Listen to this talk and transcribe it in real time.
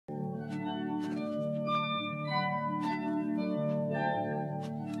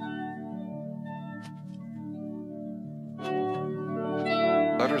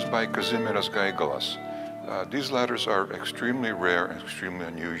letters by Kazimieras Gaigalas. These letters are extremely rare and extremely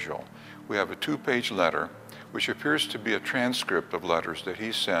unusual. We have a 2-page letter, which appears to be a transcript of letters that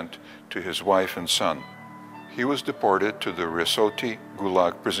he sent to his wife and son. He was deported to the Resoti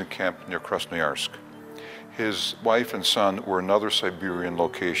Gulag prison camp near Krasnoyarsk. His wife and son were another Siberian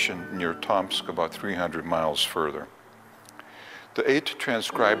location near Tomsk, about 300 miles further. The 8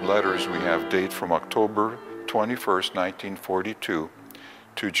 transcribed letters we have date from October 21st, 1942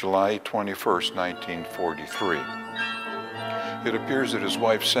 to July 21st, 1943. It appears that his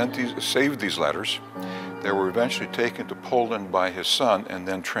wife saved these letters. They were eventually taken to Poland by his son and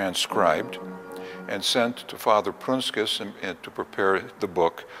then transcribed and sent to Father Prunskis to prepare the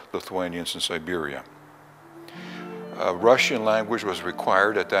book, Lithuanians in Siberia. Russian language was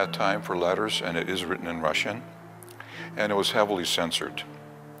required at that time for letters, and it is written in Russian, and it was heavily censored.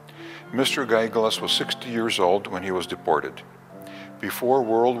 Mr. Gaigalas was 60 years old when he was deported. Before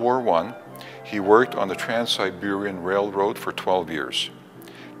World War I, he worked on the Trans-Siberian Railroad for 12 years.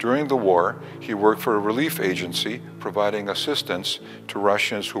 During the war, he worked for a relief agency providing assistance to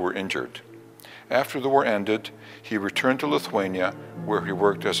Russians who were injured. After the war ended, he returned to Lithuania, where he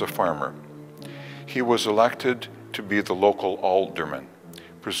worked as a farmer. He was elected to be the local alderman.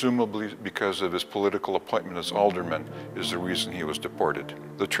 Presumably because of his political appointment as alderman is the reason he was deported.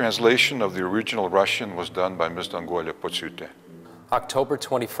 The translation of the original Russian was done by Ms. Danguolė Pociūtė. October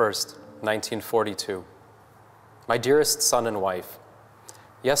 21st, 1942. My dearest son and wife,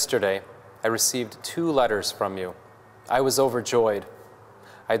 yesterday I received 2 letters from you. I was overjoyed.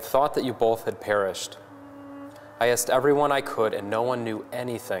 I had thought that you both had perished. I asked everyone I could and no one knew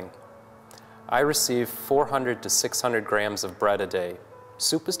anything. I receive 400 to 600 grams of bread a day.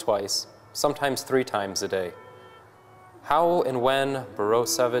 Soup is twice, sometimes 3 times a day. How and when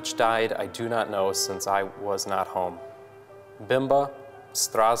Borosevich died, I do not know since I was not home. Bimba,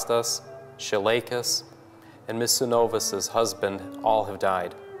 Strasdas, Shilakis, and Misunovas' husband all have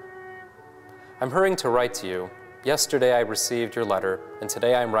died. I'm hurrying to write to you. Yesterday I received your letter, and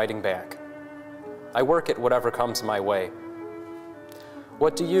today I'm writing back. I work at whatever comes my way.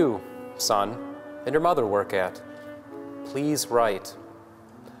 What do you, son, and your mother work at? Please write.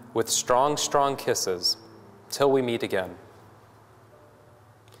 With strong, strong kisses, till we meet again.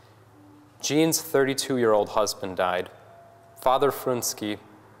 Jean's 32-year-old husband died. Father Frunsky,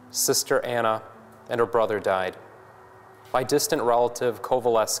 Sister Anna, and her brother died. My distant relative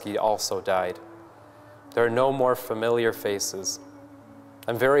Kovalevsky also died. There are no more familiar faces.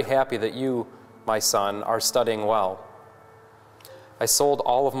 I'm very happy that you, my son, are studying well. I sold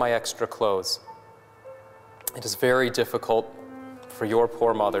all of my extra clothes. It is very difficult for your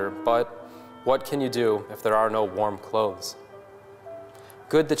poor mother, but what can you do if there are no warm clothes?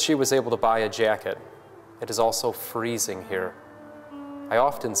 Good that she was able to buy a jacket. It is also freezing here. I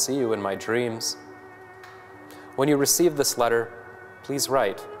often see you in my dreams. When you receive this letter, please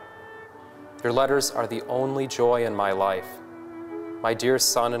write. Your letters are the only joy in my life. My dear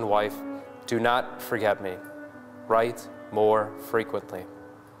son and wife, do not forget me. Write more frequently.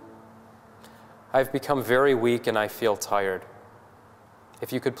 I've become very weak and I feel tired.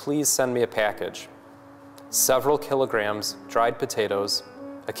 If you could please send me a package. Several kilograms dried potatoes,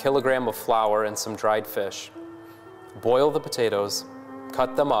 a kilogram of flour, and some dried fish. Boil the potatoes,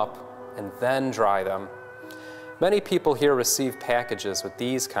 cut them up, and then dry them. Many people here receive packages with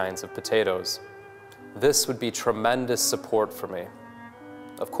these kinds of potatoes. This would be tremendous support for me.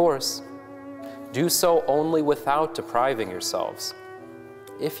 Of course, do so only without depriving yourselves,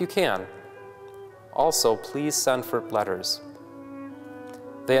 if you can. Also, please send for letters.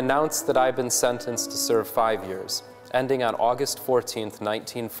 They announced that I've been sentenced to serve 5 years, ending on August 14th,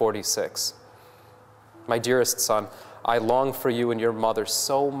 1946. My dearest son, I long for you and your mother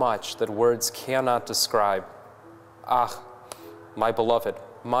so much that words cannot describe. Ah, my beloved,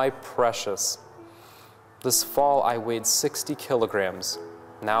 my precious. This fall I weighed 60 kilograms,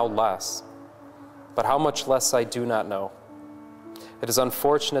 now less. But how much less I do not know. It is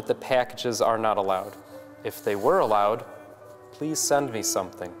unfortunate that packages are not allowed. If they were allowed, please send me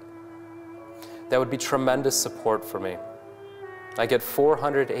something. That would be tremendous support for me. I get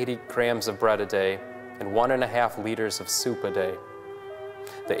 480 grams of bread a day and 1.5 liters of soup a day.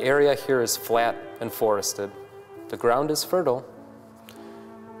 The area here is flat and forested. The ground is fertile.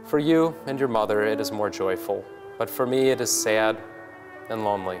 For you and your mother, it is more joyful, but for me, it is sad and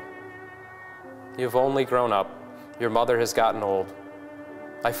lonely. You've only grown up. Your mother has gotten old.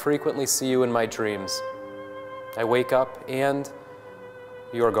 I frequently see you in my dreams. I wake up and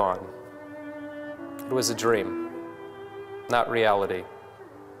you're gone. It was a dream, not reality.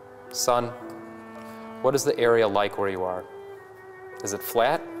 Son, what is the area like where you are? Is it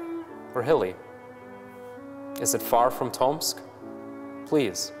flat or hilly? Is it far from Tomsk?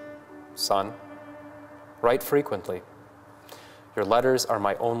 Please, son, write frequently. Your letters are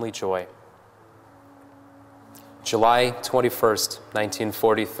my only joy. July 21st,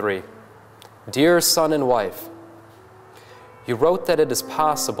 1943. Dear son and wife, you wrote that it is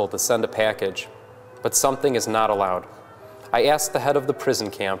possible to send a package, but something is not allowed. I asked the head of the prison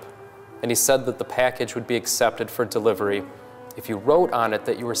camp, and he said that the package would be accepted for delivery if you wrote on it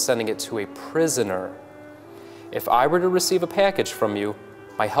that you were sending it to a prisoner. If I were to receive a package from you,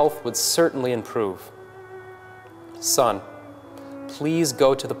 my health would certainly improve. Son, please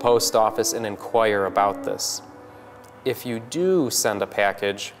go to the post office and inquire about this. If you do send a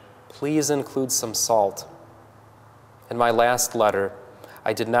package, please include some salt. In my last letter,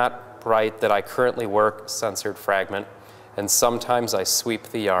 I did not write that I currently work censored fragment, and sometimes I sweep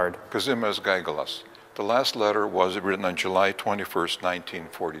the yard. Kazimierz Gaigalas. The last letter was written on July 21st,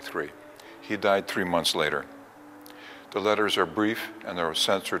 1943. He died 3 months later. The letters are brief and there are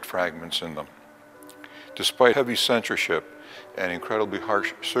censored fragments in them. Despite heavy censorship and incredibly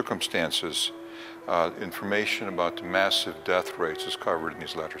harsh circumstances, information about the massive death rates is covered in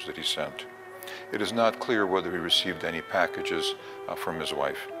these letters that he sent. It is not clear whether he received any packages from his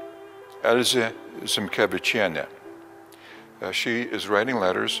wife. Elze Zimkeviciene. She is writing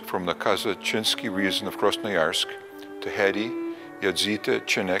letters from the Kazachinsky region of Krasnoyarsk to Hedy, Jadzita,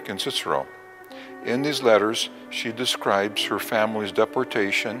 Chinek, and Cicero. In these letters, she describes her family's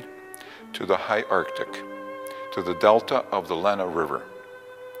deportation to the high Arctic, to the delta of the Lena River,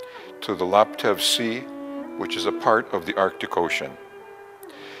 to the Laptev Sea, which is a part of the Arctic Ocean.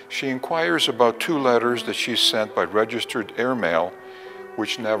 She inquires about 2 letters that she sent by registered airmail,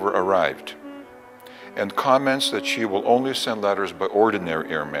 which never arrived, and comments that she will only send letters by ordinary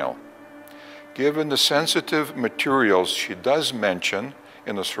airmail. Given the sensitive materials she does mention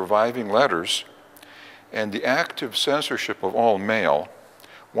in the surviving letters, and the active censorship of all mail,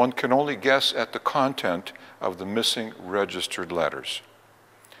 one can only guess at the content of the missing registered letters.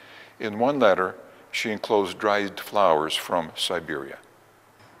 In one letter, she enclosed dried flowers from Siberia.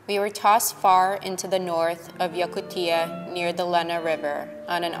 We were tossed far into the north of Yakutia near the Lena River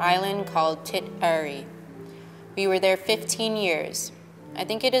on an island called Tit-Ari. We were there 15 years. I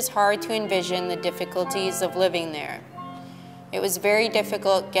think it is hard to envision the difficulties of living there. It was very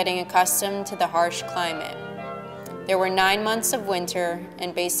difficult getting accustomed to the harsh climate. There were 9 months of winter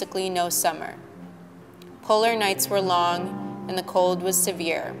and basically no summer. Polar nights were long and the cold was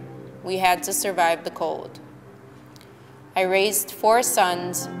severe. We had to survive the cold. I raised 4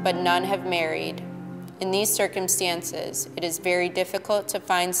 sons, but none have married. In these circumstances, it is very difficult to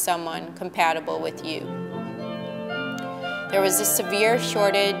find someone compatible with you. There was a severe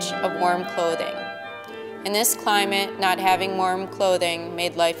shortage of warm clothing. In this climate, not having warm clothing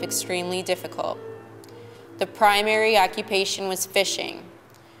made life extremely difficult. The primary occupation was fishing.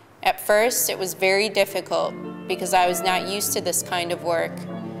 At first, it was very difficult because I was not used to this kind of work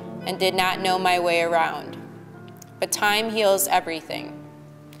and did not know my way around. But time heals everything.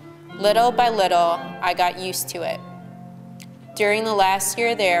 Little by little, I got used to it. During the last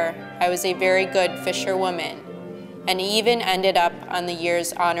year there, I was a very good fisherwoman and even ended up on the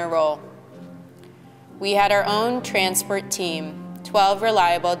year's honor roll. We had our own transport team, 12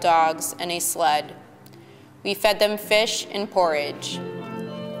 reliable dogs and a sled. We fed them fish and porridge.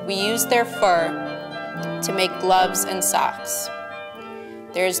 We used their fur to make gloves and socks.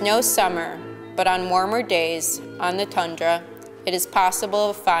 There is no summer, but on warmer days, on the tundra, it is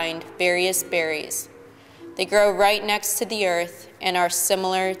possible to find various berries. They grow right next to the earth and are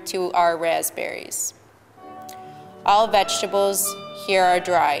similar to our raspberries. All vegetables here are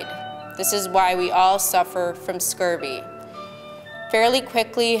dried. This is why we all suffer from scurvy. Fairly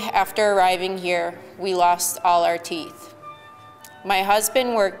quickly after arriving here, we lost all our teeth. My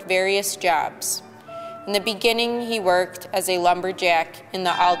husband worked various jobs. In the beginning, he worked as a lumberjack in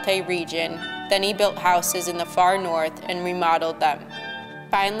the Altai region. Then he built houses in the far north and remodeled them.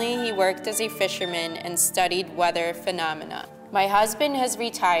 Finally, he worked as a fisherman and studied weather phenomena. My husband has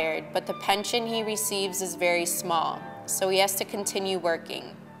retired, but the pension he receives is very small, so he has to continue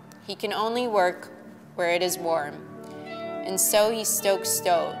working. He can only work where it is warm, and so he stokes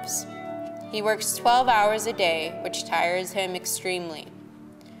stoves. He works 12 hours a day, which tires him extremely.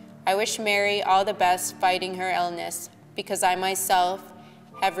 I wish Mary all the best fighting her illness, because I myself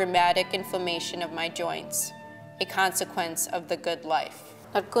have rheumatic inflammation of my joints, a consequence of the good life.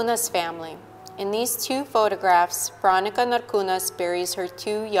 Narkunas family. In these 2 photographs, Veronica Narkunas buries her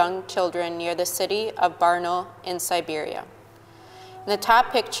 2 young children near the city of Brno in Siberia. In the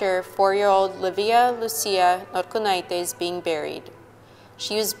top picture, 4-year-old Livia Lucia Narkunaite is being buried.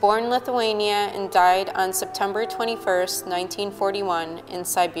 She was born in Lithuania and died on September 21st, 1941 in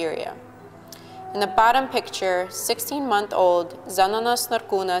Siberia. In the bottom picture, 16-month-old Zenonas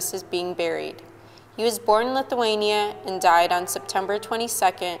Norkūnas is being buried. He was born in Lithuania and died on September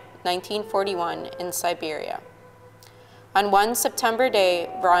 22nd, 1941 in Siberia. On one September day,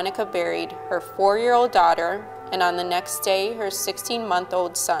 Veronica buried her 4-year-old daughter, and on the next day, her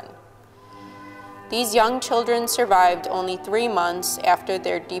 16-month-old son. These young children survived only 3 months after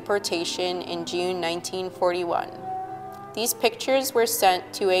their deportation in June 1941. These pictures were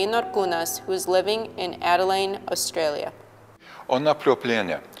sent to A. Norkūnas, who is living in Adelaide, Australia. Ona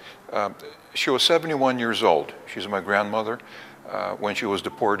Plioplys, she was 71 years old. She's my grandmother when she was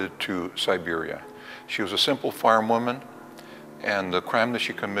deported to Siberia. She was a simple farm woman, and the crime that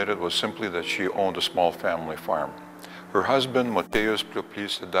she committed was simply that she owned a small family farm. Her husband, Mateusz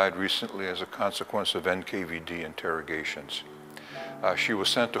Plioplys, had died recently as a consequence of NKVD interrogations. She was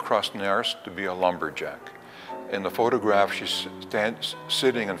sent to Krasnoyarsk to be a lumberjack. In the photograph, she's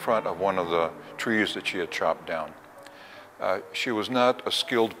sitting in front of one of the trees that she had chopped down. She was not a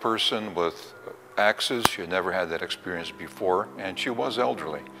skilled person with axes. She had never had that experience before, and she was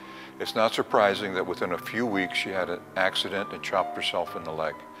elderly. It's not surprising that within a few weeks she had an accident and chopped herself in the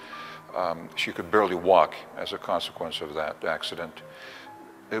leg. She could barely walk as a consequence of that accident.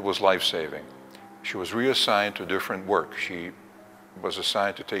 It was life-saving. She was reassigned to different work. She was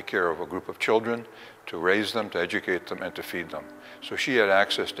assigned to take care of a group of children, to raise them, to educate them, and to feed them. So she had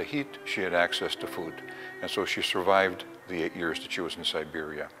access to heat, she had access to food, and so she survived the 8 years that she was in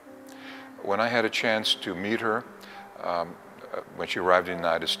Siberia. When I had a chance to meet her, when she arrived in the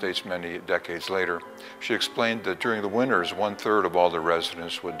United States many decades later, she explained that during the winters, 1/3 of all the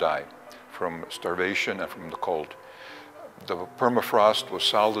residents would die from starvation and from the cold. The permafrost was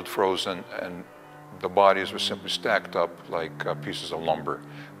solid frozen, and the bodies were simply stacked up like pieces of lumber,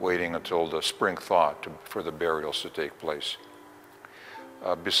 waiting until the spring thaw for the burials to take place.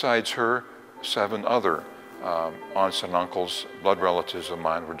 Besides her, 7 other aunts and uncles, blood relatives of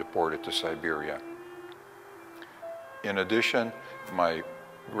mine, were deported to Siberia. In addition,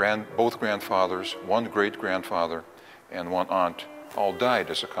 both grandfathers, 1 great-grandfather, and 1 aunt all died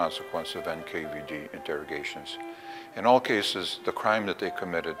as a consequence of NKVD interrogations. In all cases, the crime that they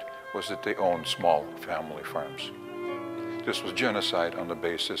committed was that they owned small family farms. This was genocide on the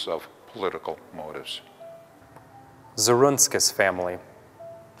basis of political motives. Zerunskis family.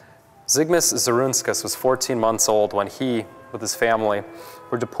 Zygmus Zerunskis was 14 months old when he, with his family,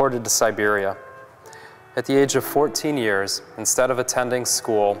 were deported to Siberia. At the age of 14 years, instead of attending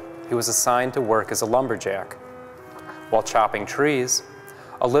school, he was assigned to work as a lumberjack. While chopping trees,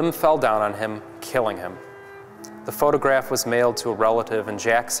 a limb fell down on him, killing him. The photograph was mailed to a relative in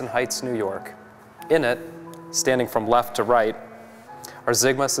Jackson Heights, New York. In it, standing from left to right, are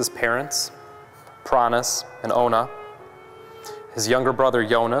Zygmus's parents, Pranas and Ona, his younger brother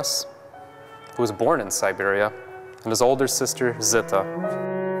Jonas, who was born in Siberia, and his older sister Zita.